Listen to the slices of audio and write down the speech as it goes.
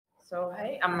So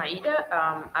hey, I'm Maíra.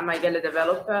 I'm a Igalia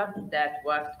developer that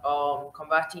worked on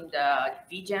converting the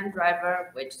VGEM driver,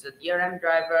 which is a DRM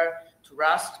driver, to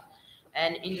Rust.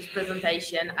 And in this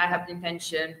presentation, I have the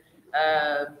intention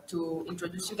to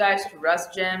introduce you guys to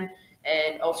Rust Gem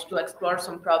and also to explore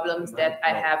some problems that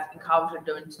I have encountered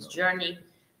during this journey.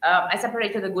 I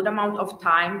separated a good amount of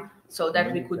time so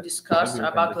that we could discuss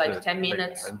about like 10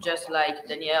 minutes, just like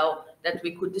Danielle, that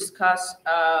we could discuss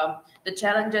the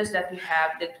challenges that we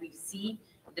have, that we see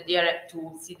the DRM,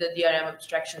 to see the DRM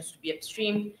abstractions to be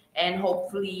upstream, and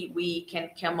hopefully we can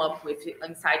come up with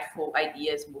insightful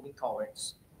ideas moving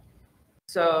towards.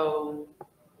 So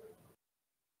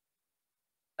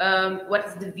what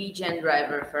is the VGEM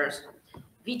driver first?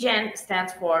 VGEM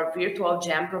stands for Virtual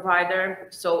Gem Provider.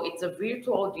 So it's a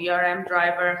virtual DRM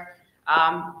driver.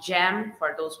 GEM,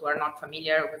 for those who are not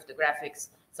familiar with the graphics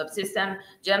subsystem,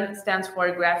 GEM stands for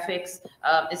Graphics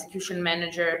Execution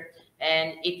Manager,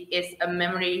 and it is a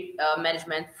memory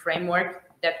management framework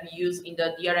that we use in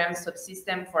the DRM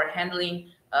subsystem for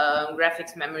handling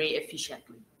graphics memory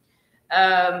efficiently.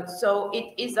 So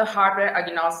it is a hardware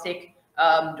agnostic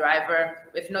driver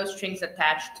with no strings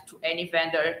attached to any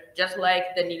vendor, just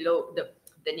like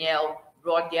Danielle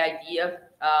brought the idea.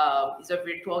 It's a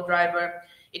virtual driver.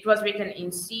 It was written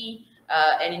in C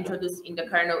and introduced in the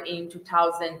kernel in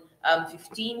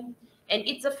 2015. And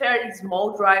it's a fairly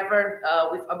small driver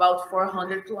with about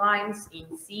 400 lines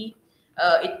in C.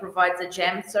 It provides a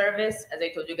GEM service. As I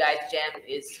told you guys, GEM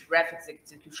is Graphics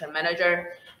Execution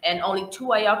Manager, and only two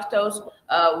IOCTOs,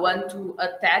 one to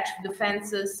attach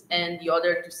defenses and the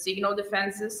other to signal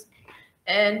defenses.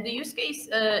 And the use case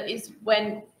is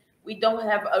when we don't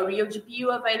have a real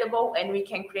GPU available and we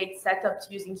can create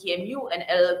setups using QEMU and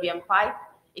LLVM pipe.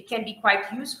 It can be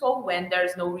quite useful when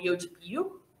there's no real GPU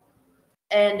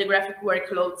and the graphic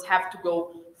workloads have to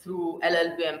go through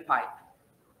LLVM pipe.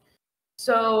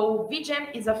 So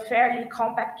VGEM is a fairly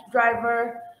compact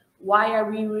driver. Why are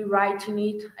we rewriting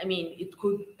it? I mean, it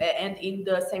could end in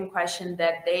the same question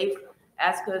that Dave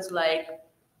asked us, like,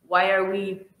 why are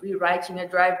we rewriting a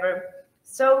driver?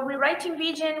 So rewriting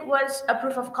VGEM was a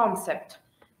proof of concept.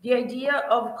 The idea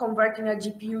of converting a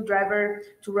GPU driver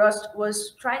to Rust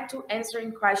was trying to answer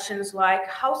in questions like,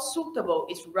 how suitable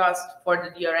is Rust for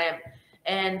the DRM?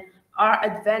 And are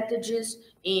advantages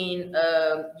in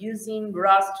using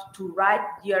Rust to write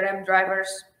DRM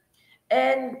drivers?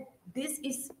 And this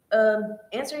is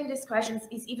answering these questions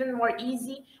is even more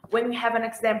easy when we have an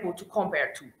example to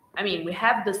compare to. I mean, we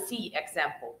have the C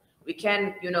example. We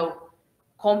can,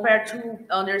 compare to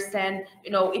understand,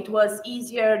 it was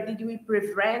easier. Did we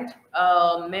prevent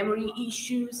memory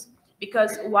issues?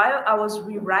 Because while I was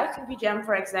rewriting VGEM,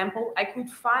 for example, I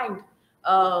could find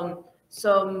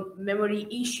some memory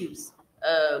issues,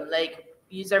 like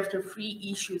user-free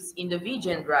issues in the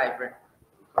VGEM driver.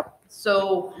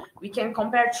 So we can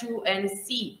compare to and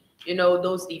see,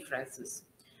 those differences.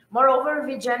 Moreover,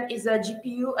 VGEM is a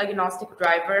GPU agnostic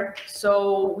driver,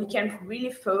 so we can really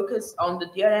focus on the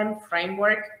DRM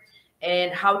framework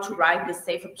and how to write the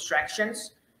safe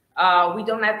abstractions. We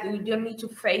don't need to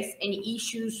face any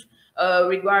issues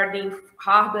regarding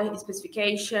hardware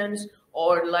specifications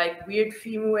or like weird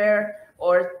firmware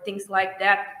or things like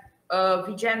that.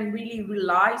 VGEM really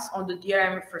relies on the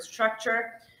DRM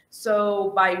infrastructure.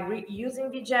 So by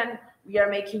using VGEM, we are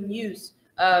making use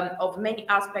of many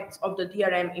aspects of the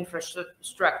DRM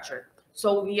infrastructure.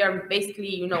 So we are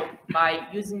basically, by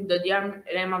using the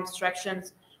DRM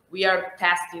abstractions, we are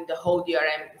testing the whole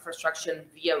DRM infrastructure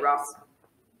via Rust.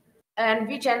 And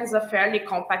VGEM is a fairly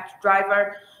compact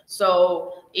driver,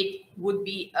 so it would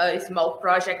be a small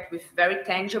project with very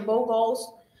tangible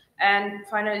goals. And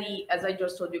finally, as I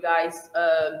just told you guys,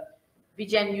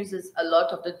 VGEM uses a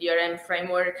lot of the DRM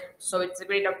framework, so it's a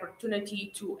great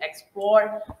opportunity to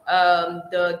explore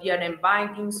the DRM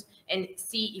bindings and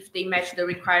see if they match the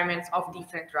requirements of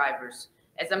different drivers.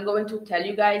 As I'm going to tell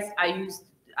you guys, I used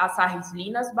Asahi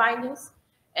Lina's bindings,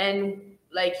 and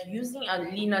like using a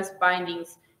Lina's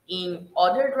bindings in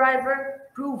other driver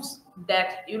proves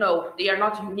that, they are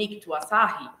not unique to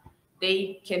Asahi.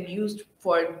 They can be used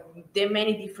for the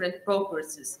many different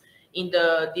purposes in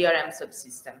the DRM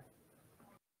subsystem.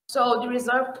 So the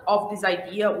result of this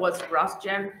idea was Rust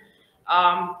Gem.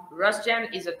 Rust Gem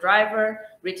is a driver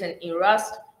written in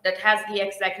Rust that has the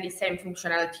exactly same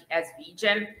functionality as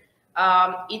VGEM.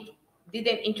 It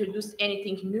didn't introduce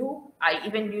anything new. I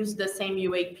even used the same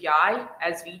UAPI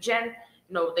as VGEM.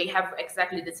 They have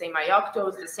exactly the same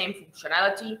IOCTOs, the same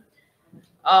functionality.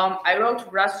 I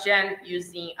wrote Rust Gem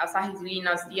using Asahi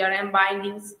Lina's DRM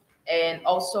bindings and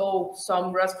also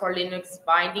some Rust for Linux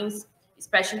bindings,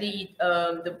 especially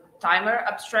the timer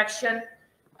abstraction.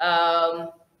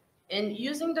 And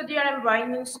using the DRM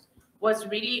bindings was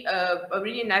really a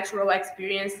really natural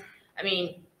experience. I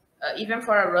mean, even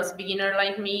for a Rust beginner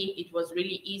like me, it was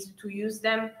really easy to use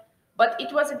them, but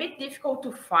it was a bit difficult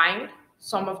to find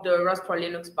some of the Rust for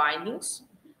Linux bindings.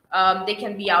 They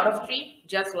can be out of tree,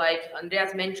 just like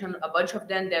Andreas mentioned, a bunch of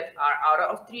them that are out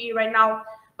of tree right now.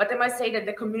 But I must say that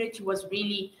the community was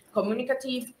really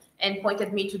communicative and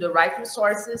pointed me to the right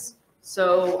resources.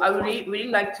 So I would really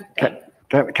like to thank.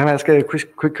 Can I ask a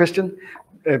quick question?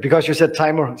 Because you said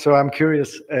timer, so I'm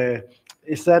curious.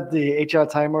 Is that the HR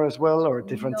timer as well, or a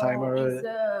different timer?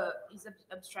 It's an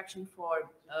abstraction for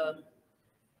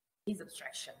his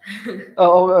abstraction.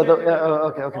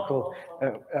 Okay, cool.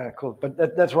 Cool.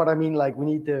 But that's what I mean. Like, we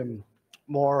need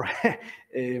more,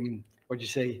 what do you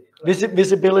say,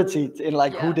 visibility in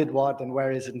like who did what and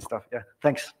where is it and stuff. Yeah.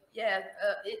 Thanks. Yeah,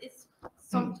 it's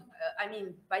some. I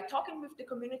mean, by talking with the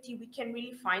community, we can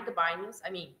really find the bindings.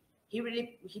 I mean,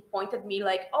 he pointed me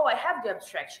like, oh, I have the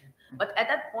abstraction, but at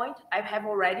that point I have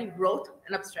already wrote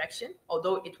an abstraction,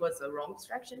 although it was a wrong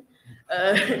abstraction.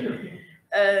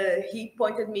 He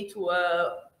pointed me to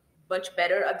a much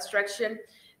better abstraction,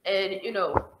 and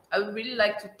I would really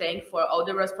like to thank for all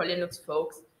the Rust for Linux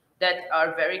folks that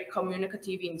are very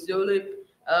communicative in Zulip.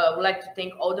 I would like to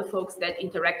thank all the folks that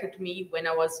interacted with me when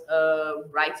I was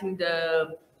writing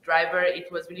the driver.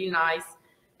 It was really nice,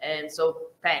 and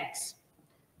so thanks.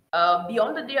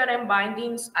 Beyond the DRM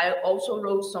bindings, I also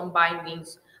wrote some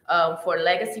bindings for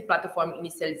legacy platform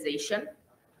initialization,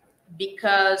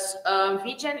 because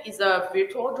VGEM is a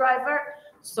virtual driver,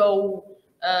 so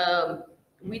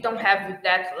we don't have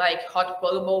that like hot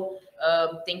pluggable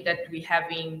thing that we have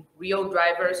in real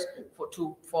drivers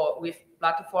with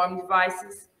platform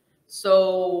devices.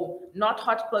 So not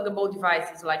hot pluggable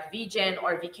devices like VGEM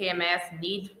or VKMS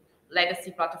need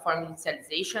legacy platform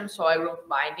initialization, so I wrote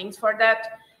bindings for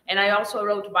that. And I also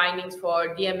wrote bindings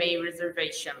for DMA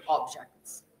reservation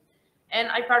objects. And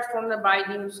apart from the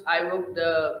bindings, I wrote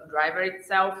the driver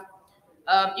itself.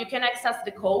 You can access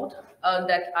the code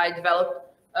that I developed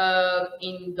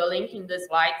in the link in the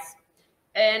slides.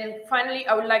 And finally,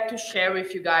 I would like to share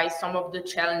with you guys some of the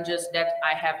challenges that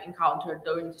I have encountered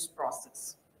during this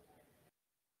process.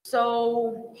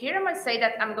 So here I must say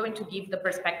that I'm going to give the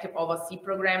perspective of a C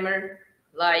programmer.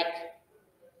 Like,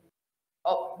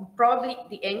 probably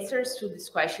the answers to these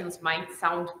questions might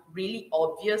sound really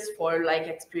obvious for like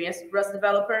experienced Rust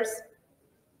developers,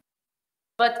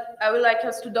 but I would like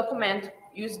us to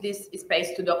use this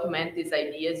space to document these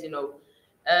ideas,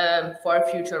 for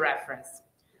future reference.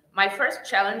 My first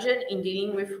challenge in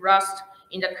dealing with Rust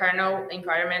in the kernel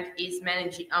environment is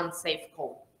managing unsafe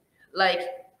code. Like,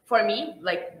 for me,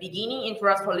 like beginning in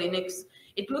Rust for Linux,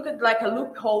 it looked like a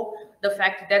loophole, the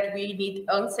fact that we need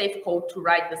unsafe code to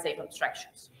write the safe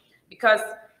abstractions. Because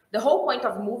the whole point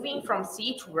of moving from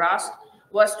C to Rust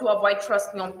was to avoid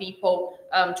trusting on people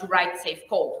to write safe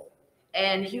code.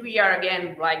 And here we are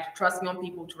again, like trusting on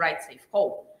people to write safe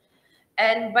code.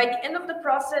 And by the end of the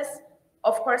process,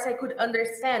 of course, I could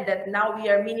understand that now we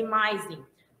are minimizing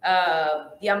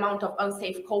the amount of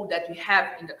unsafe code that we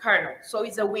have in the kernel. So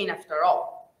it's a win after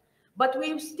all. But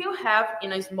we still have,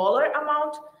 in a smaller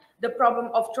amount, the problem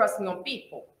of trusting on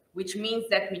people, which means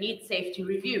that we need safety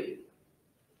review.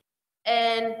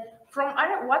 And from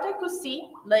what I could see,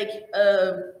 like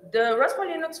the Rust for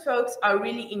Linux folks are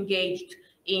really engaged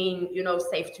in,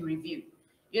 safety review.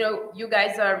 You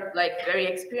guys are like very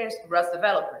experienced Rust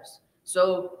developers.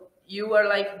 So you are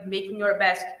like making your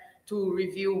best to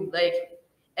review like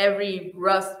every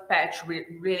Rust patch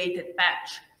related patch.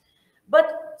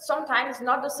 But sometimes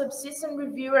not the subsystem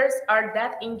reviewers are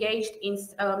that engaged in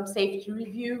safety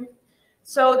review.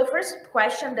 So the first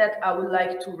question that I would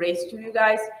like to raise to you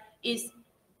guys is,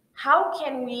 how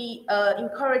can we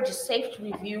encourage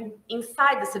safety review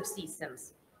inside the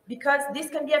subsystems? Because this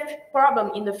can be a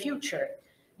problem in the future.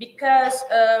 Because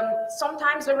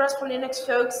sometimes the Rust for Linux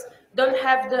folks don't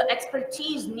have the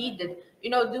expertise needed.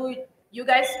 You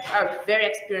guys are very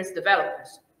experienced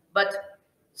developers, but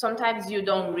sometimes you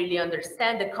don't really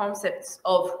understand the concepts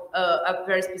of a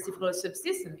very specific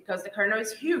subsystem because the kernel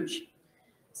is huge.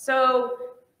 So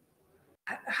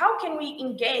how can we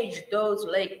engage those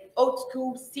like old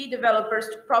school C developers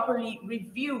to properly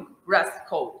review Rust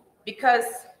code? Because,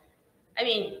 I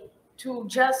mean, to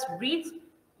just read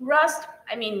Rust,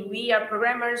 I mean, we are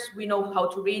programmers, we know how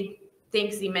to read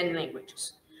things in many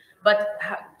languages. But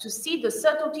to see the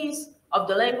subtleties of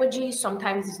the languages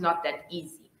sometimes is not that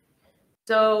easy.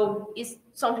 So it's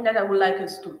something that I would like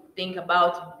us to think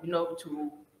about,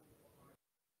 to...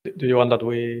 Do you want that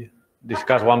we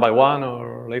discuss one by one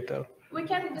or later? We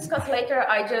can discuss later.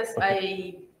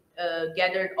 I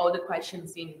gathered all the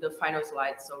questions in the final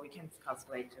slide, so we can discuss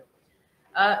later.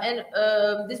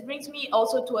 This brings me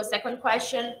also to a second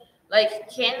question, like,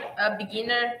 can a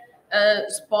beginner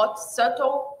spot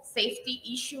subtle safety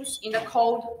issues in the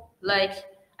code? Like,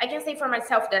 I can say for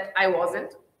myself that I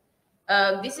wasn't.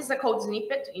 This is a code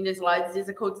snippet in the slides. This is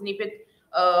a code snippet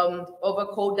of a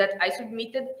code that I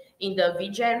submitted in the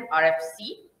VGEM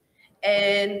RFC.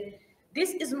 And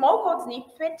this small code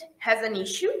snippet has an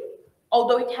issue,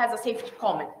 although it has a safety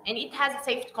comment. And it has a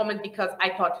safety comment because I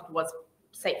thought it was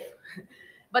safe.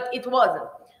 But it wasn't.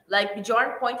 Like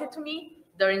Bjorn pointed to me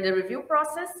during the review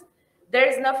process, there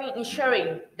is nothing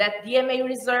ensuring that DMA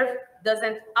reserve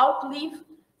doesn't outlive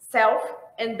self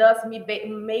and thus may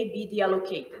be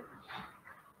deallocated.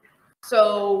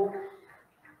 So,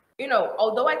 you know,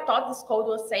 although I thought this code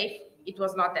was safe, it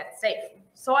was not that safe.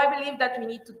 So I believe that we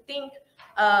need to think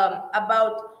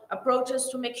about approaches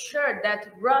to make sure that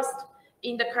Rust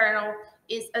in the kernel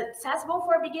is accessible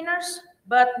for beginners,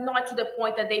 but not to the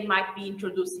point that they might be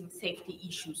introducing safety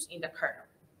issues in the kernel.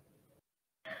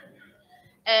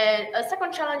 And a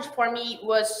second challenge for me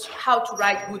was how to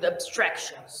write good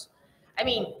abstractions. I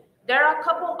mean, there are a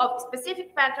couple of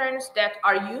specific patterns that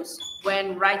are used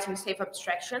when writing safe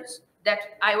abstractions that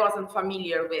I wasn't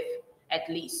familiar with, at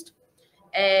least.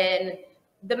 And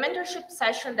the mentorship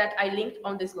session that I linked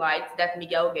on the slides that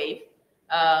Miguel gave,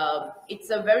 it's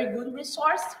a very good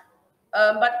resource,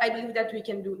 but I believe that we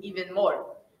can do even more.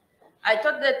 I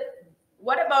thought that,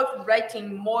 what about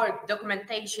writing more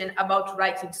documentation about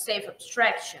writing safe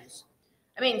abstractions?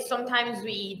 I mean, sometimes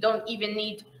we don't even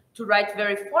need to write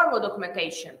very formal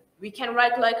documentation. We can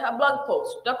write like a blog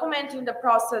post documenting the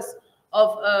process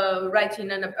of writing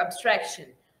an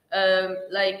abstraction,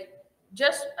 like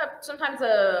just sometimes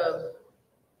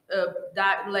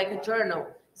like a journal,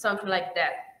 something like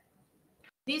that.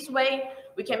 This way,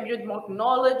 we can build more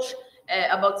knowledge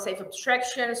about safe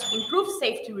abstractions, improve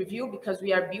safety review because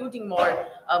we are building more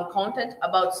content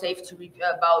about safety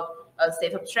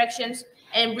safe abstractions,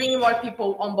 and bring more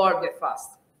people on board with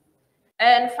us.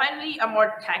 And finally, a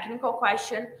more technical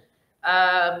question.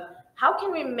 How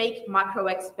can we make macro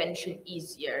expansion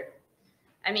easier?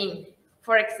 I mean,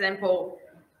 for example,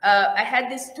 I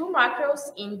had these two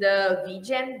macros in the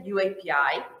VGEM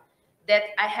UAPI that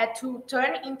I had to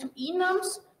turn into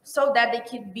enums so that they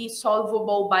could be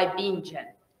solvable by BinGen.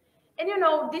 And you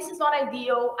know, this is not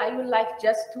ideal. I would like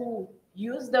just to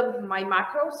use my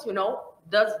macros, you know,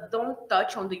 don't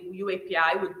touch on the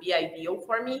UAPI would be ideal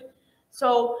for me.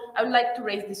 So I would like to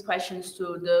raise these questions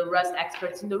to the Rust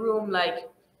experts in the room, like,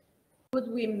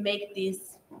 could we make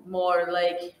this more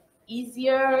like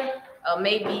easier?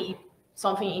 Maybe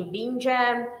something in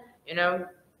BinGen, you know?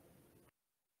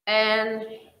 And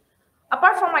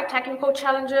apart from my technical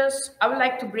challenges, I would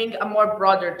like to bring a more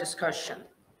broader discussion.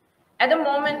 At the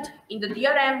moment, in the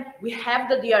DRM, we have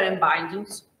the DRM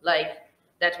bindings, like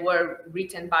that were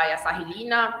written by Asahi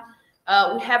Lina.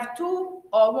 We have two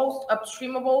almost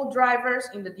upstreamable drivers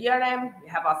in the DRM. We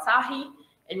have Asahi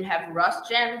and we have Rust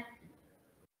Gen.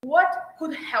 What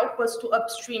could help us to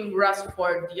upstream Rust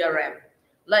for DRM?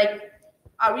 Like,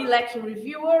 are we lacking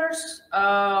reviewers?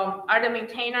 Are the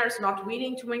maintainers not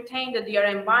willing to maintain the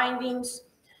DRM bindings?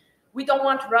 We don't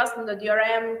want Rust in the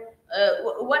DRM.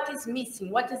 What is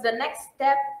missing? What is the next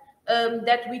step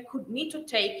that we could need to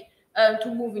take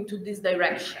to move into this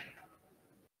direction?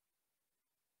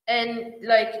 And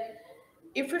like,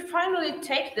 if we finally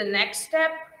take the next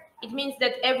step, it means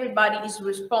that everybody is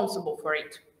responsible for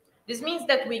it. This means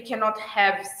that we cannot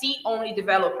have C-only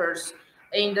developers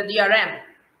in the DRM,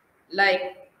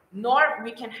 like, nor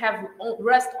we can have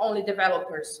Rust-only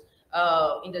developers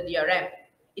in the DRM.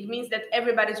 It means that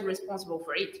everybody is responsible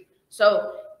for it.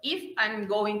 So if I'm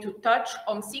going to touch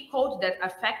on C code that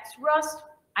affects Rust,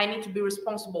 I need to be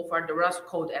responsible for the Rust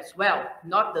code as well,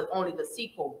 not only the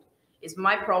C code. It's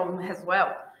my problem as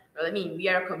well. I mean, we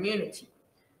are a community.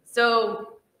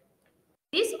 So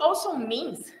this also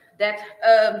means that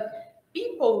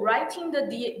people writing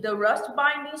the Rust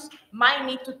bindings might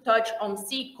need to touch on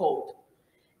C code.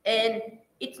 And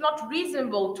it's not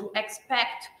reasonable to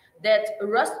expect that a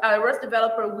Rust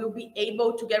developer will be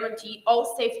able to guarantee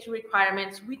all safety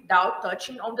requirements without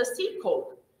touching on the C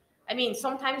code. I mean,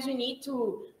 sometimes we need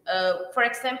to, for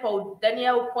example,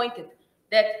 Daniel pointed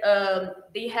that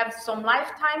they have some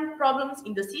lifetime problems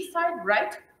in the C side,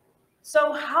 right?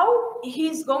 So how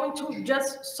he's going to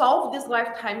just solve these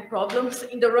lifetime problems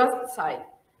in the Rust side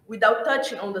without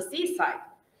touching on the C side?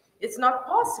 It's not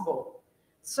possible.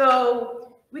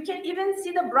 So we can even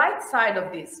see the bright side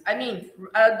of this. I mean,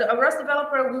 a Rust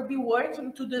developer will be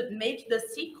working to make the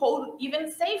C code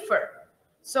even safer.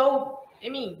 So I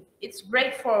mean, it's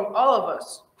great for all of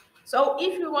us. So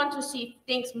if we want to see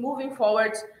things moving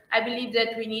forward, I believe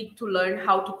that we need to learn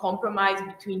how to compromise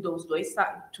between those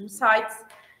two sides.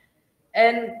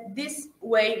 And this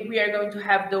way, we are going to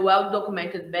have the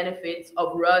well-documented benefits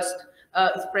of Rust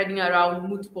spreading around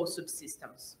multiple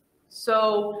subsystems.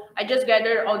 So I just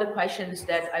gathered all the questions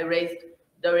that I raised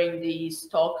during this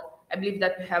talk. I believe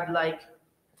that we have like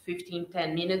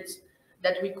 10 minutes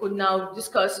that we could now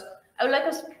discuss. I would like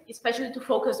us especially to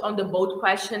focus on the bold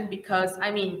question because,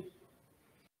 I mean,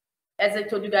 as I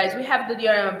told you guys, we have the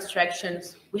DRM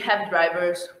abstractions, we have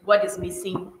drivers, what is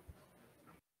missing?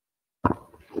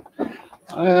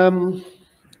 I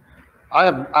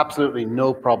have absolutely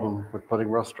no problem with putting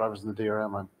Rust drivers in the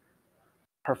DRM. I'm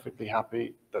perfectly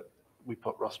happy that we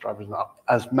put Rust drivers in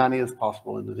as many as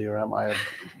possible in the DRM.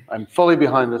 I'm fully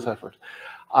behind this effort.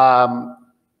 I'm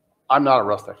not a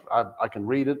Rust expert. I can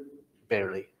read it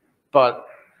barely, but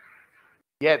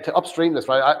yeah, to upstream this,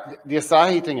 right? The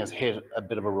Asahi thing has hit a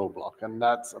bit of a roadblock, and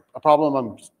that's a problem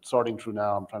I'm sorting through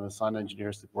now. I'm trying to assign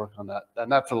engineers to work on that,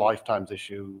 and that's a lifetimes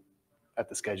issue at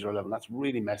the scheduler level. That's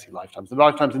really messy lifetimes. The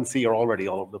lifetimes in C are already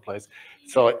all over the place,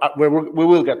 so we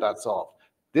will get that solved.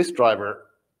 This driver,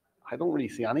 I don't really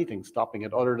see anything stopping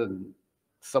it other than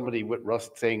somebody with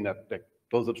Rust saying that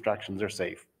those abstractions are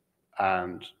safe,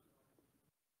 and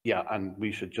yeah, and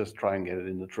we should just try and get it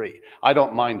in the tree. I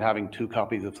don't mind having 2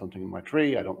 copies of something in my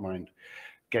tree. I don't mind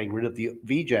getting rid of the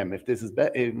VGEM if this is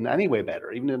in any way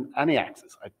better, even in any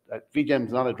axis. VGEM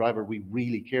is not a driver we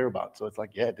really care about. So it's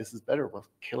like, yeah, this is better. We'll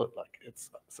kill it. Like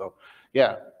it's so,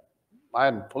 yeah, I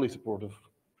am fully supportive.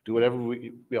 Do whatever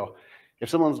we if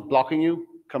someone's blocking you,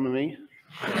 come to me.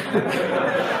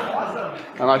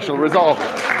 And I shall resolve it.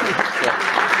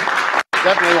 Yeah.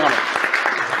 Definitely want it.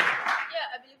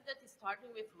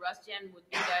 Starting with RustGen would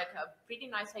be like a pretty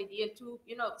nice idea to,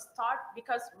 start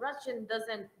because RustGen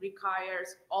doesn't require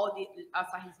all the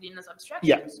Asahi Lina's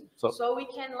abstractions. Yeah. So we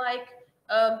can like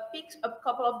pick a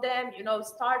couple of them,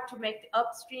 start to make the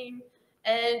upstream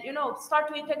and, start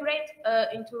to integrate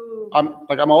into.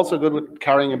 I'm also good with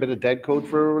carrying a bit of dead code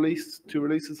for a release, 2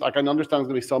 releases. I can understand there's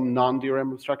going to be some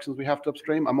non-DRM abstractions we have to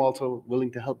upstream. I'm also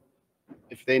willing to help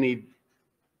if they need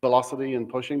velocity and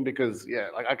pushing, because yeah,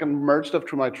 like I can merge stuff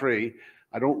through my tree.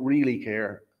 I don't really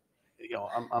care.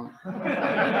 I'm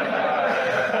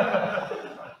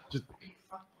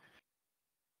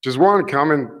just one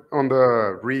comment on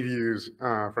the reviews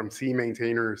from C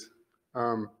maintainers.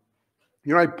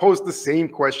 I posed the same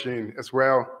question as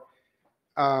well,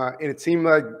 and it seemed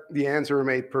like the answer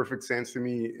made perfect sense to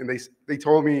me. And they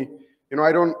told me,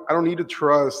 I don't need to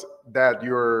trust that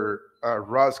your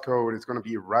Rust code is going to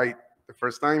be right the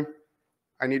first time.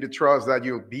 I need to trust that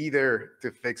you'll be there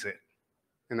to fix it,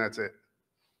 and that's it.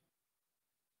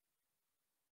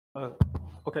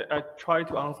 Okay, I try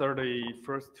to answer the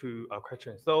first 2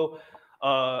 questions. So,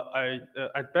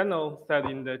 Benno said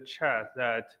in the chat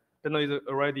that Benno is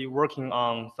already working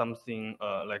on something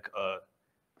like a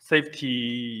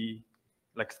safety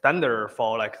standard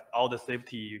for like all the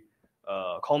safety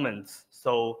comments.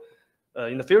 So.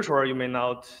 In the future, you may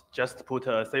not just put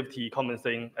a safety comment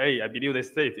saying, hey, I believe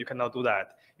it's safe. You cannot do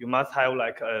that. You must have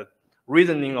like a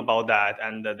reasoning about that,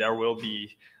 and there will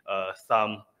be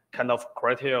some kind of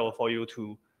criteria for you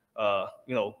to,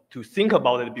 to think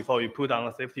about it before you put on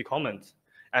a safety comment.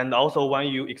 And also when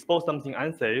you expose something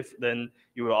unsafe, then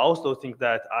you will also think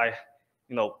that I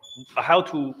have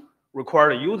to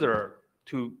require the user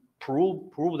to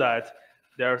prove that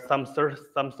there are some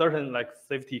certain like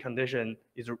safety condition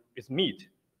is met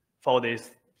for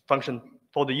this function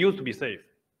for the use to be safe.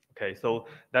 Okay, so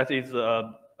that is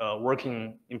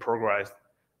working in progress.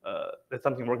 That's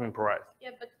something working in progress.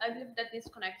 Yeah, but I believe that this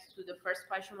connects to the first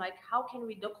question, like how can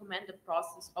we document the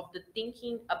process of the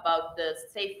thinking about the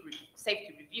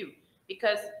safety review?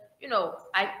 Because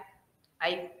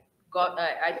I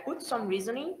put some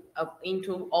reasoning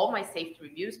into all my safety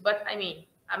reviews, but I mean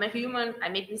I'm a human. I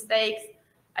make mistakes.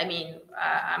 I mean,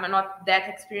 I'm not that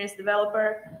experienced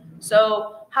developer.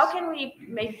 So how can we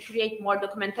maybe create more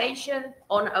documentation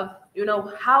on,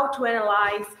 how to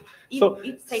analyze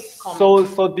each safety comment?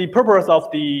 So the purpose of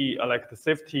the the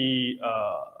safety,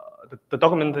 the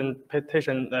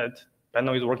documentation that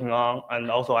Benno is working on, and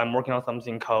also I'm working on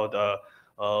something called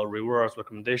reverse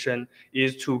recommendation,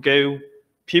 is to give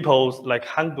people's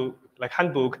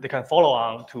handbook they can follow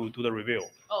on to do the review,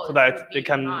 so that they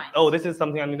can this is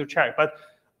something I need to check. But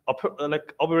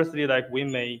obviously we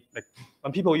may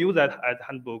when people use that as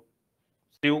handbook,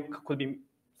 still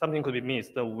something could be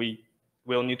missed. So we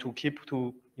will need to keep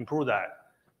to improve that.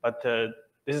 But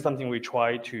this is something we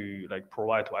try to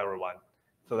provide to everyone,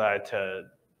 so that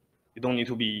you don't need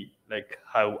to be like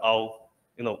how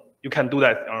you can do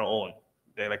that on your own.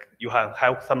 Like you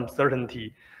have some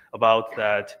certainty about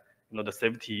that, the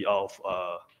safety of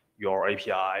your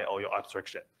API or your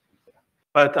abstraction.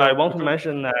 But I want to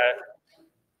mention that.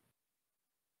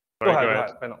 Go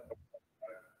ahead.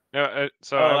 No,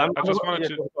 so I just wanted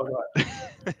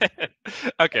to.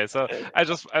 Okay, so I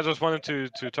just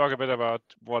wanted to talk a bit about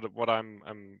what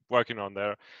I'm working on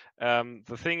there.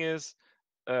 The thing is,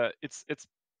 it's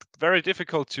very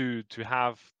difficult to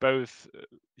have both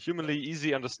humanly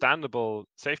easy understandable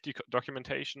safety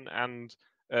documentation and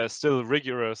still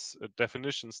rigorous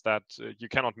definitions that you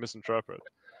cannot misinterpret.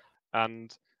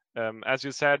 And as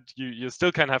you said, you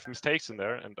still can have mistakes in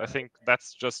there, and I think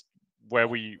that's just where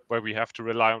we have to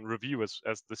rely on review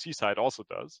as the C side also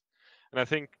does. And I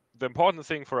think the important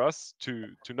thing for us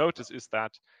to notice is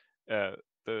that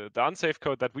the unsafe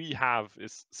code that we have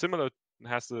is similar,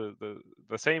 has the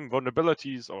same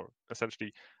vulnerabilities, or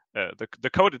essentially the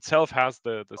code itself has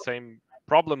the same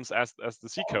problems as the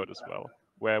C code as well,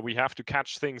 where we have to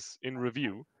catch things in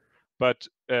review. But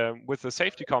with the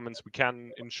safety comments, we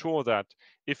can ensure that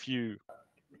if you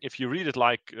read it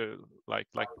like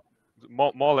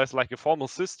more or less like a formal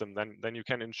system, then you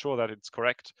can ensure that it's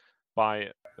correct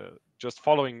by just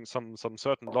following some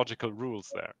certain logical rules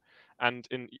there. And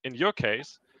in your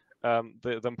case,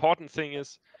 the important thing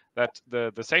is that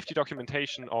the safety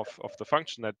documentation of the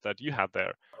function that you had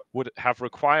there would have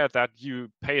required that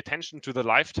you pay attention to the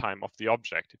lifetime of the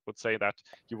object. It would say that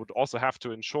you would also have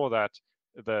to ensure that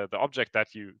the object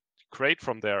that you create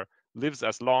from there lives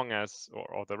as long as,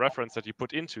 or the reference that you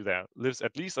put into there lives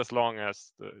at least as long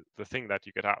as the thing that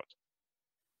you get out.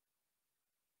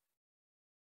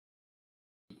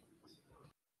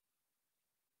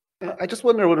 I just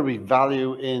wonder, would there be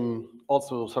value in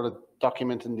also sort of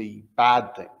documenting the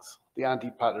bad things, the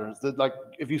anti-patterns? That, like,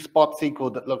 if you spot C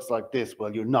code that looks like this,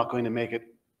 well, you're not going to make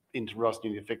it into Rust. You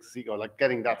need to fix C code, like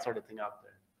getting that sort of thing out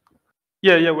there.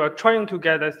 Yeah, we're trying to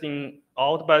get that thing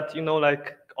out, but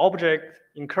like object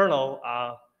in kernel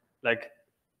are like,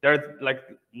 there's like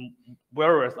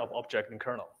various of object in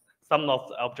kernel. Some of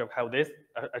the object have this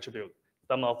attribute,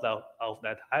 some of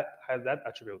that has that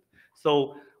attribute.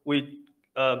 So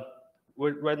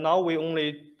right now we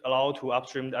only allow to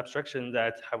upstream the abstraction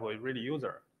that have a real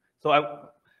user. So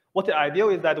what the ideal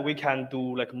is that we can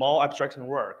do like more abstraction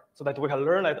work, so that we can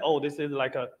learn that, oh, this is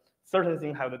like a certain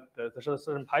thing have the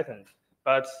certain pattern,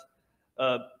 but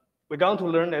we're going to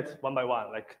learn it one by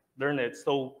one, like learn it.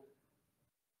 So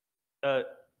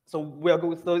so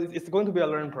it's going to be a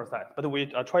learning process, but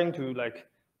we are trying to like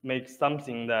make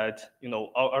something that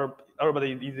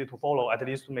everybody is easy to follow, at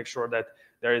least to make sure that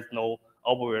there is no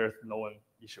obvious known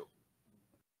issue.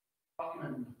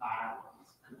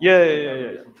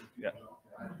 Yeah.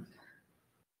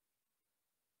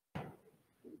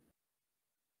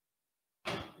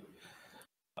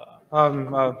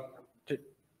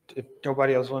 If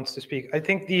nobody else wants to speak, I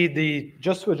think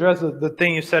just to address the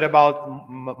thing you said about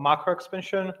macro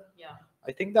expansion, Yeah.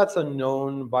 I think that's a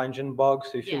known binding bug.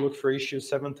 So if you look for issue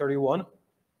 731,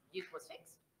 It was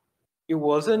fixed. it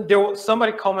wasn't.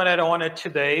 Somebody commented on it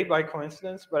today by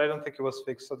coincidence, but I don't think it was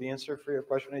fixed. So the answer for your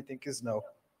question, I think, is no.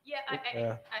 Yeah,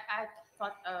 I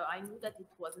thought I knew that it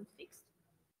wasn't fixed,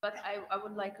 but I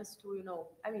would like us to,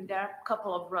 I mean, there are a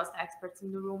couple of Rust experts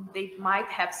in the room. They might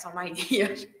have some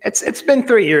ideas. It's been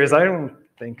 3 years. I don't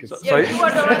think it's. Yeah, you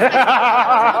are the Rust expert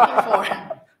I was looking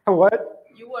for. What?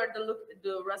 You were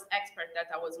the Rust expert that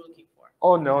I was looking for.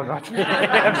 Oh no, not me.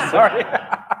 I'm sorry.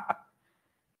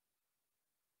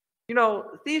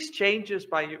 These changes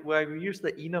where we use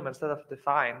the enum instead of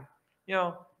define,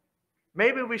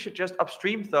 maybe we should just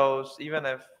upstream those, even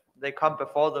if they come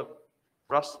before the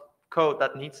Rust code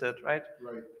that needs it, right?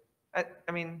 Right.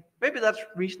 I mean, maybe that's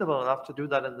reasonable enough to do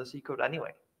that in the C code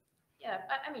anyway. Yeah,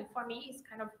 I mean, for me,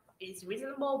 it's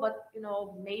reasonable, but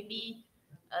maybe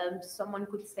someone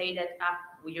could say that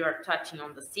you are touching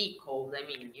on the C code. I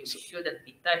mean, you shouldn't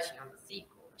be touching on the C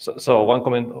code. So one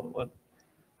comment.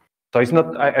 So it's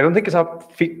not. I don't think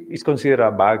it's considered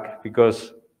a bug,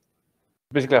 because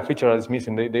basically a feature that is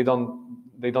missing. They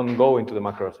don't go into the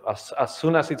macros as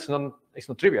soon as it's not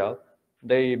trivial.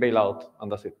 They bail out and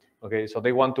that's it. Okay, so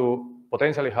they want to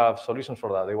potentially have solutions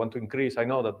for that. They want to increase. I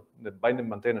know that the binding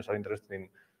maintainers are interested in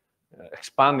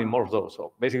expanding more of those.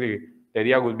 So basically, the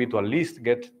idea would be to at least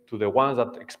get to the ones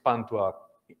that expand to a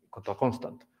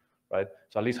constant, right?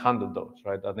 So at least handle those,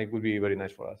 right? I think would be very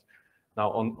nice for us.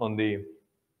 Now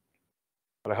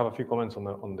but I have a few comments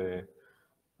on the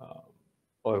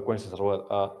other questions as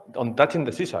well. On touching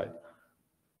the C side,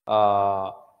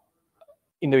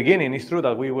 in the beginning, it's true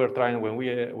that we were trying, when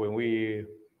we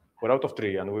were out of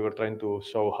tree, and we were trying to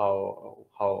show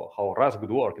how Rust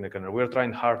would work in the kernel. We were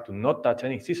trying hard to not touch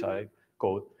any C-side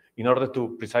code in order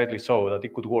to precisely show that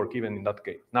it could work even in that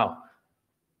case. Now,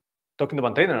 talking to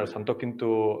maintainers and talking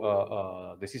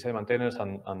to the C-side maintainers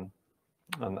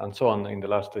and so on in the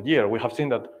last year, we have seen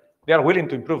that they are willing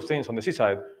to improve things on the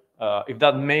C-side if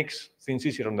that makes things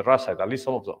easier on the Rust side, at least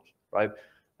some of those, right?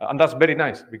 And that's very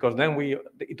nice, because then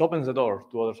it opens the door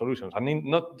to other solutions. I mean,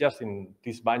 not just in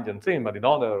this Banyan thing, but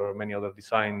in many other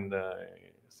design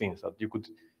things that you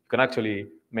can actually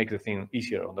make the thing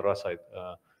easier on the Rust side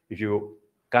if you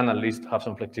can at least have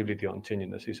some flexibility on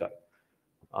changing the C side.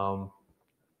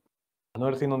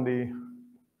 Another thing on the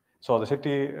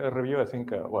safety review, I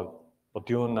think, well,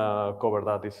 Tune covered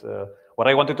that. Is what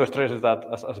I wanted to stress is that,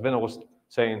 as Benno was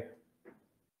saying,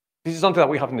 this is something that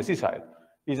we have in the C side.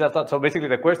 So basically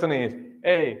the question is,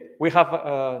 hey, we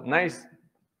have nice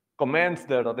comments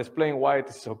there that explain why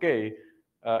this is okay.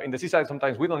 In the C side,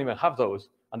 sometimes we don't even have those.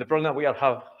 And the problem that we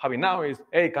are having now is,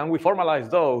 hey, can we formalize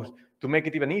those to make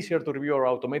it even easier to review or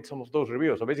automate some of those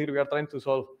reviews? So basically we are trying to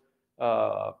solve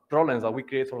problems that we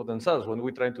create for themselves when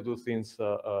we try to do things,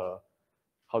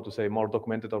 how to say, more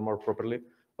documented or more properly.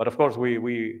 But of course,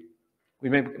 we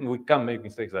can make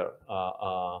mistakes there.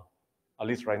 At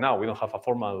least right now, we don't have a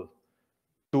formal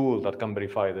tool that can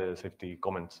verify the safety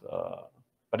comments,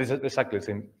 but it's exactly the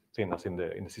same thing as in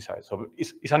the C side. So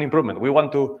it's an improvement.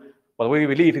 What we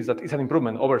believe is that it's an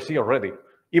improvement over C already,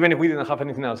 even if we didn't have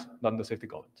anything else than the safety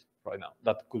comments right now.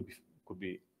 That could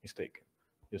be mistaken,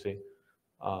 you see.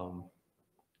 More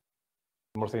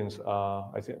things.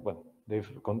 I think, well, they've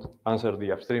answered the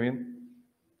upstreaming.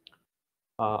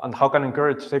 And how can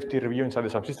encourage safety review inside the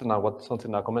subsystem? Now,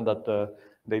 a comment that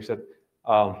Dave said.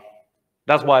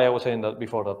 That's why I was saying that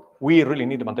before, that we really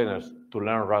need the maintainers to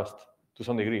learn Rust to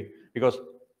some degree, because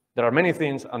there are many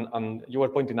things, and you were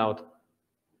pointing out,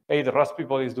 hey, the Rust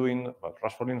people is doing, well,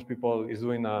 Rust for Linux people is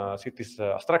doing these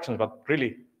abstractions, but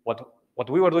really what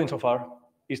we were doing so far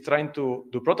is trying to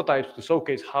do prototypes to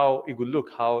showcase how it would look,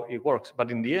 how it works.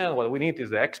 But in the end, what we need is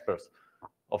the experts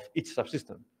of each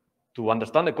subsystem to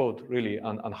understand the code really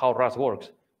and how Rust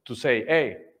works, to say,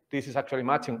 hey, this is actually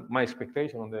matching my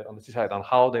expectation on the C side and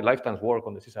how the lifetimes work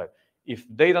on the C side. If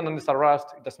they don't understand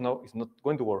Rust, it's not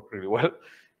going to work really well.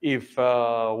 If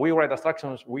we write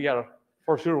abstractions, we are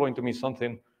for sure going to miss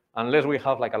something unless we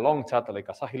have like a long chat like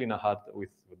Asahi Lina had with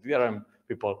DRM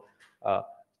people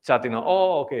chatting,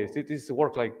 oh, okay, this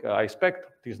works like I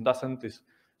expect, this doesn't.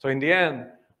 So in the end,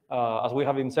 as we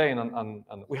have been saying, and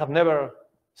we have never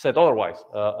said otherwise.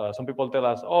 Some people tell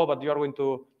us, oh, but you are going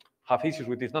to have issues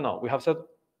with this. No, we have said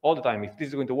all the time, if this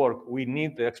is going to work, we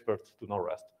need the experts to know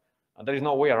Rust. And there is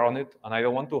no way around it, and I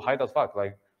don't want to hide that fact.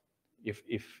 Like, if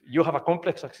you have a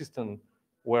complex system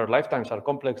where lifetimes are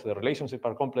complex, the relationships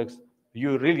are complex,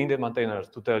 you really need the maintainers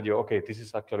to tell you, okay, this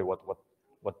is actually what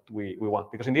we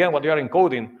want. Because in the end, what you are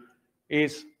encoding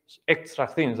is extra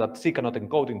things that C cannot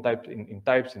encode in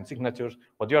types, in signatures.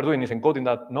 What you are doing is encoding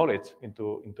that knowledge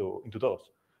into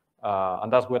those.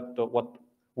 And that's what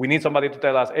we need somebody to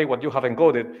tell us, hey, what you have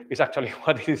encoded is actually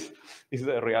what is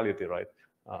the reality, right?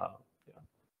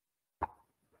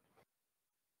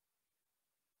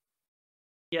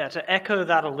 Yeah, to echo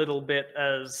that a little bit,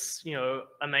 as you know,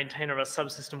 a maintainer of a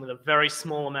subsystem with a very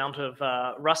small amount of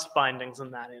Rust bindings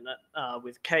and that in it,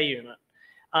 with KUnit,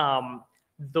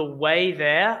 the way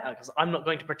there, because I'm not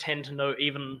going to pretend to know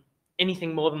even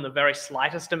anything more than the very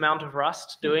slightest amount of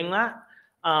Rust doing that,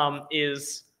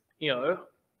 is, you know,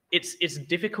 it's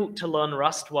difficult to learn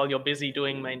Rust while you're busy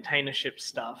doing maintainership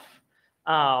stuff.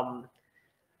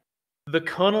 The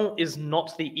kernel is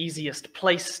not the easiest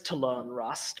place to learn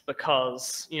Rust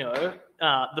because, you know,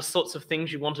 the sorts of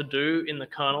things you want to do in the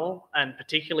kernel, and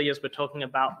particularly as we're talking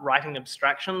about writing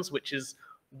abstractions, which is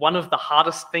one of the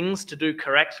hardest things to do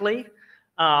correctly,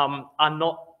 are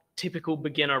not typical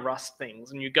beginner Rust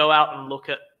things. And you go out and look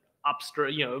at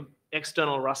upstream, you know,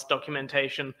 external Rust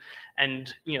documentation,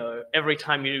 and, you know, every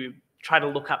time you try to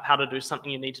look up how to do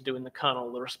something you need to do in the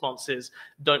kernel, the response is,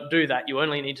 don't do that. You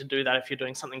only need to do that if you're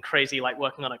doing something crazy like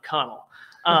working on a kernel.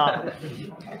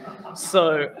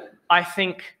 So I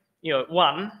think, you know,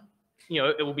 one, you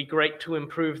know, it will be great to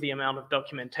improve the amount of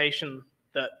documentation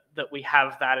that we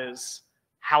have that is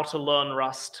how to learn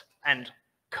Rust and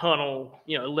kernel,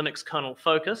 you know, Linux kernel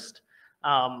focused.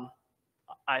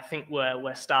 I think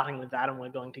we're starting with that and we're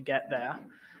going to get there.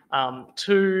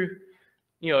 Two,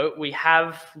 you know, we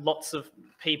have lots of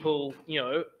people, you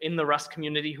know, in the Rust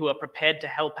community who are prepared to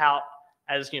help out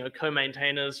as, you know,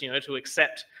 co-maintainers, you know, to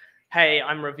accept, hey,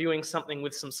 I'm reviewing something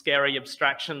with some scary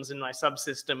abstractions in my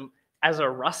subsystem. As a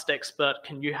Rust expert,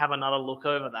 can you have another look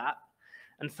over that?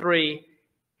 And three,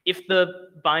 if the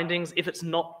bindings, if it's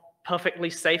not perfectly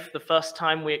safe the first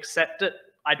time we accept it,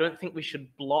 I don't think we should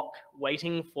block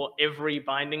waiting for every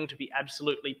binding to be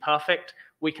absolutely perfect.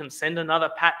 We can send another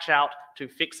patch out to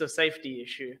fix a safety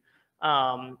issue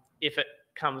if it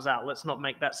comes out. Let's not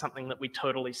make that something that we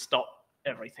totally stop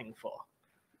everything for.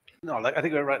 No, like I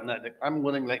think we're right in that. Like, I'm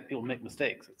willing to let people make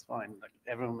mistakes. It's fine. Like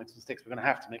everyone makes mistakes. We're going to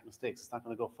have to make mistakes. It's not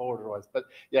going to go forward otherwise. But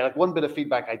yeah, like one bit of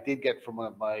feedback I did get from one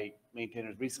of my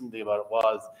maintainers recently about it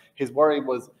was his worry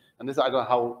was, and this I don't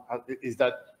know how is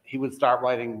that he would start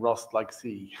writing Rust like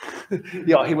C.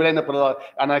 He would end up with a lot.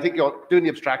 And I think doing the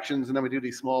abstractions, and then we do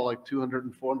these small like 200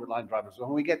 and 400 line drivers. So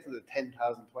when we get to the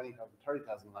 10,000, 20,000,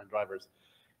 30,000 line drivers,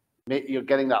 you're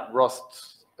getting that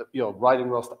Rust. Writing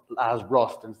Rust as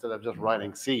Rust instead of just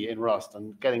writing C in Rust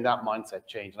and getting that mindset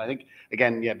change. And I think,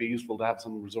 again, yeah, it'd be useful to have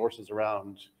some resources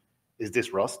around, is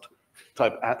this Rust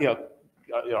type,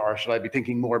 or should I be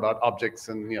thinking more about objects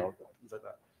and, things like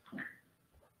that?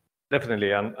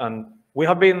 Definitely. And we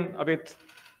have been a bit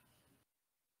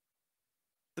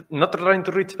not trying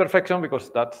to reach perfection because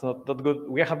that's not that good.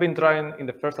 We have been trying in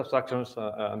the first abstractions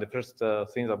and the first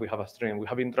things that we have streamed, we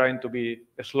have been trying to be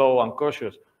slow and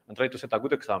cautious and try to set a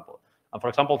good example. And for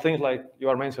example, things like you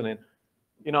are mentioning,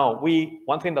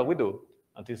 one thing that we do,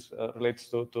 and this relates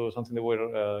to something that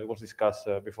was discussed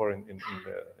before in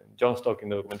John's talk in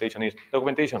the documentation, is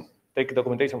documentation. Take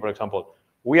documentation, for example.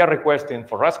 We are requesting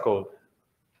for Rust code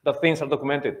that things are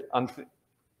documented and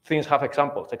things have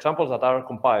examples that are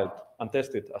compiled and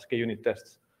tested as KUnit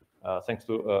tests. Thanks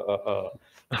to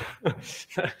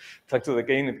thanks to the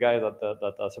KUnit guy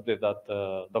that accepted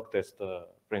that doc test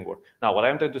framework. Now, what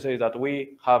I'm trying to say is that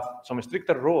we have some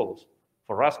stricter rules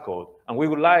for Rust code, and we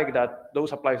would like that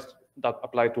those apply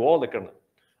to all the kernel.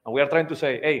 And we are trying to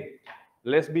say, hey,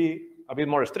 let's be a bit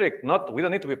more strict. We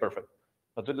don't need to be perfect,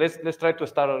 but let's try to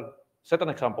set an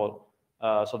example.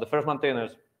 So the first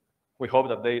maintainers, we hope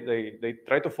that they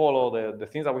try to follow the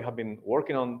things that we have been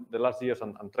working on the last years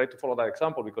and try to follow that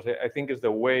example, because I think it's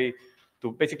the way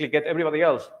to basically get everybody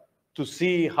else to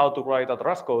see how to write that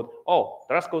Rust code. Oh,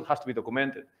 the Rust code has to be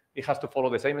documented. It has to follow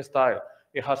the same style.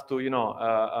 It has to, you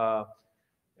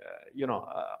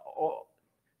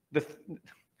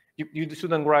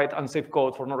shouldn't write unsafe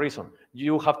code for no reason.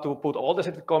 You have to put all the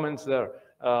safety comments there.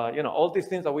 All these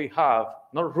things that we have,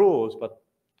 not rules, but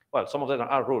well, some of them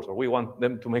are rules, or we want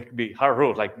them to be hard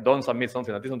rules, like don't submit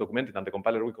something that isn't documented, and the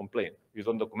compiler will complain if you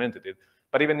don't document it.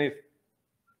 But even if,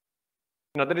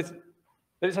 there is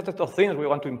a set of things we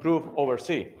want to improve over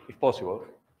C, if possible,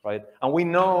 right? And we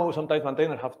know sometimes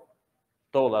maintainers have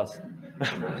told us,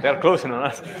 they are closing on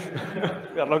us,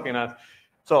 they are looking at us.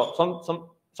 So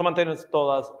some maintainers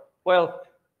told us, well,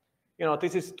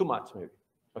 this is too much, maybe.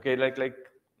 Okay, like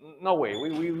no way,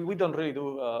 we don't really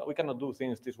do, we cannot do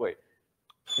things this way.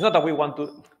 It's not that we want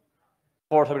to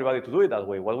force everybody to do it that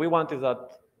way. What we want is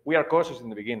that we are cautious in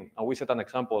the beginning and we set an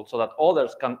example so that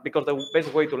others can, because the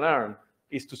best way to learn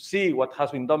is to see what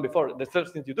has been done before. The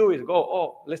first thing you do is go,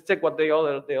 oh, let's check what the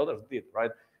others did,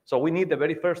 right? So we need the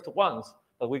very first ones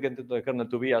that we get into the kernel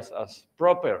to be as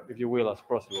proper, if you will, as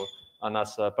possible and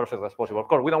as perfect as possible. Of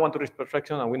course, we don't want to reach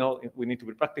perfection, and we know we need to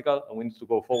be practical and we need to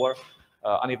go forward.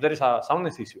 And if there is a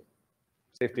soundness issue,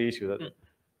 safety issue, that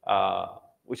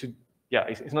we should,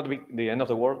 it's not the end of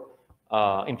the world.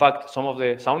 In fact, some of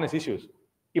the soundness issues,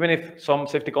 even if some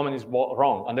safety comment is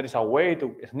wrong and there is a way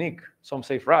to sneak some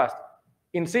safe Rust,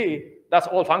 in C, that's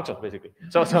all functions, basically.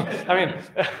 So I mean,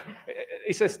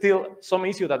 it's still some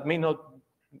issue that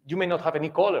you may not have any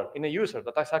caller in a user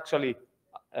that is actually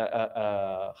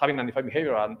having undefined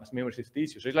behavior as memory safety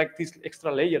issue. So it's like this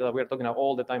extra layer that we are talking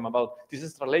all the time about. This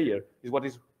extra layer is what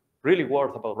is really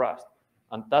worth about Rust.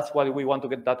 And that's why we want to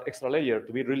get that extra layer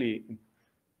to be really,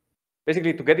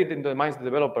 basically to get it into the minds of the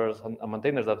developers and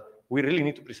maintainers that we really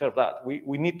need to preserve that.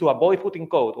 We need to avoid putting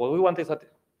code. What we want is that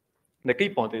the key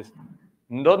point is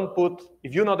don't put,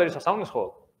 if you know there is a soundness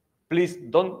hole, please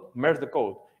don't merge the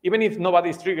code. Even if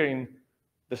nobody is triggering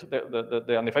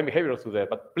the undefined behavior to there,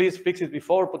 but please fix it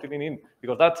before putting it in,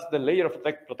 because that's the layer of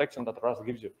protection that Rust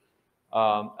gives you.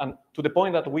 And to the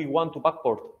point that we want to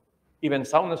backport even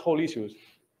soundness hole issues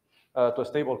to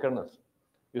stable kernels.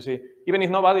 You see, even if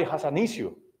nobody has an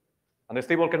issue, and the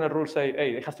stable kernel rules say,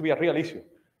 hey, it has to be a real issue.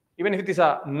 Even if it is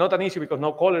not an issue because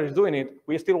no caller is doing it,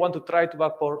 we still want to try to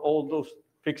backport all those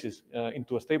fixes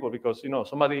into a stable, because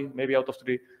somebody maybe out of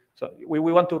 3. So we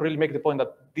want to really make the point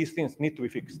that these things need to be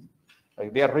fixed.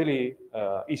 Like they are really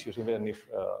issues, even if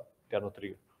they are not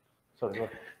triggered. Sorry, go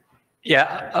ahead.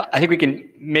 Yeah, I think we can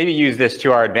maybe use this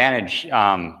to our advantage,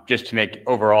 just to make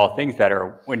overall things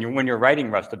better. When you're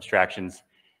writing Rust abstractions,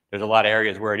 there's a lot of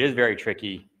areas where it is very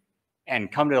tricky,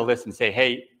 and come to the list and say,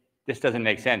 hey, this doesn't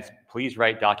make sense, please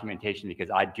write documentation, because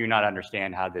I do not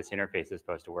understand how this interface is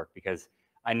supposed to work, because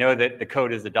I know that the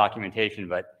code is the documentation,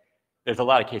 but there's a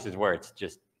lot of cases where it's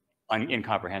just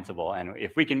incomprehensible. And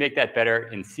if we can make that better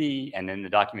in C and in the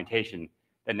documentation,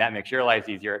 then that makes your lives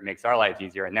easier, it makes our lives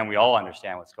easier, and then we all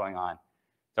understand what's going on.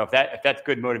 So if that's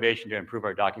good motivation to improve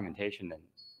our documentation, then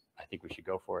I think we should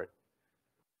go for it.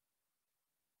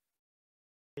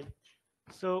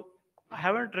 So I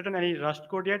haven't written any Rust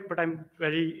code yet, but I'm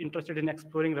very interested in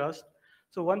exploring Rust.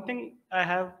 So one thing I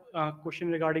have a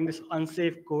question regarding this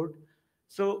unsafe code.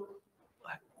 So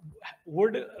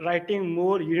would writing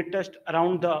more unit tests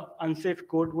around the unsafe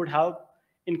code would help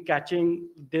in catching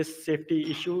this safety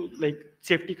issue, like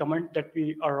safety comment that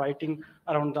we are writing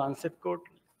around the unsafe code?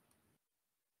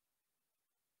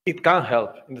 It can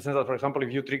help in the sense that, for example,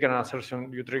 if you trigger an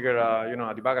assertion, you trigger a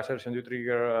debug assertion, you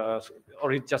trigger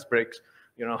or it just breaks,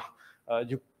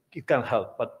 it can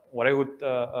help. But what I would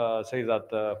say is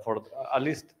that for at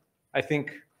least, I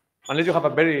think, unless you have a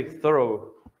very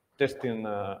thorough testing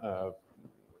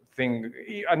thing,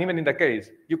 and even in the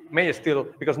case, you may still,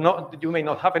 because you may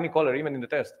not have any color even in the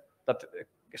test that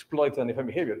exploits the undefined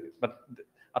behavior. But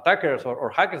attackers or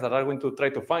hackers that are going to try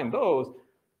to find those,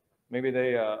 maybe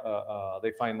they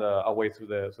find a way through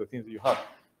the things that you have.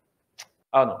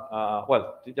 I don't know.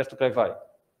 Well, just to clarify,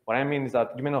 what I mean is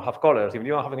that you may not have colors. If you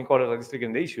don't have any colors that is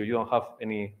triggering the issue, you don't have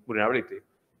any vulnerability.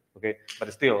 Okay,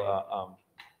 but still,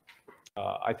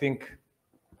 I think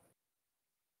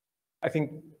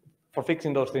for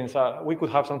fixing those things, we could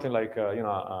have something like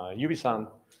UBSAN,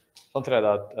 something like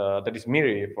that that is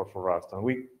mirrored for Rust,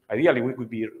 and ideally we could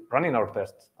be running our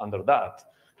tests under that.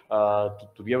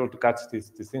 To be able to catch these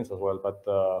things as well. But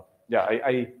yeah,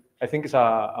 I think it's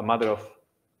a matter of,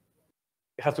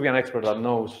 it has to be an expert that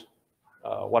knows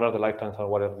what are the lifetimes and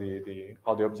what are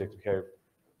how the objects behave.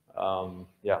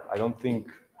 Yeah, I don't think,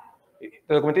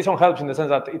 the documentation helps in the sense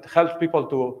that it helps people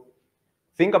to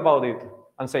think about it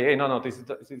and say, hey, no, this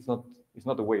is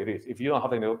not the way it is. If you don't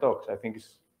have any docs, I think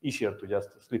it's easier to just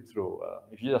slip through.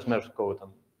 If you just merge code,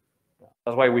 and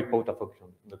that's why we put a function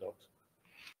in the docs.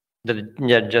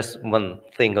 Yeah, just one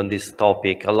thing on this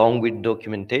topic. Along with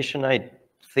documentation, I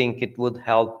think it would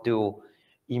help to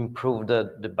improve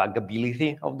the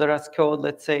debuggability of the Rust code.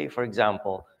 Let's say, for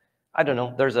example, I don't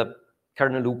know, there's a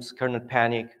kernel oops, kernel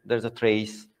panic, there's a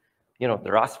trace. The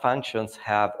Rust functions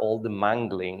have all the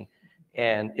mangling,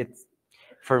 and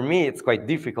for me, it's quite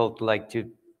difficult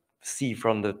to see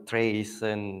from the trace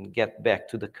and get back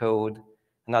to the code.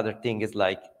 Another thing is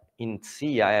in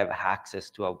C, I have access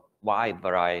to a wide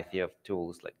variety of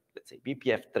tools, like let's say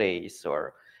BPF trace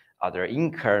or other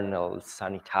in-kernel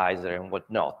sanitizer and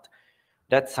whatnot.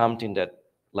 That's something that,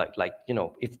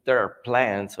 if there are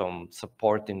plans on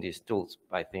supporting these tools,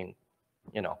 I think,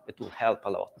 it will help a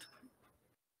lot.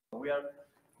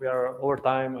 We are over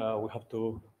time. We have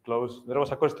to close. There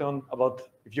was a question about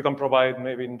if you can provide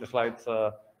maybe in the slides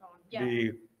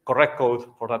the correct code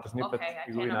for that snippet. Okay, I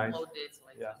it would be can nice. upload this.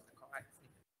 Yeah.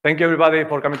 Thank you, everybody,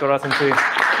 for coming to Rust and C.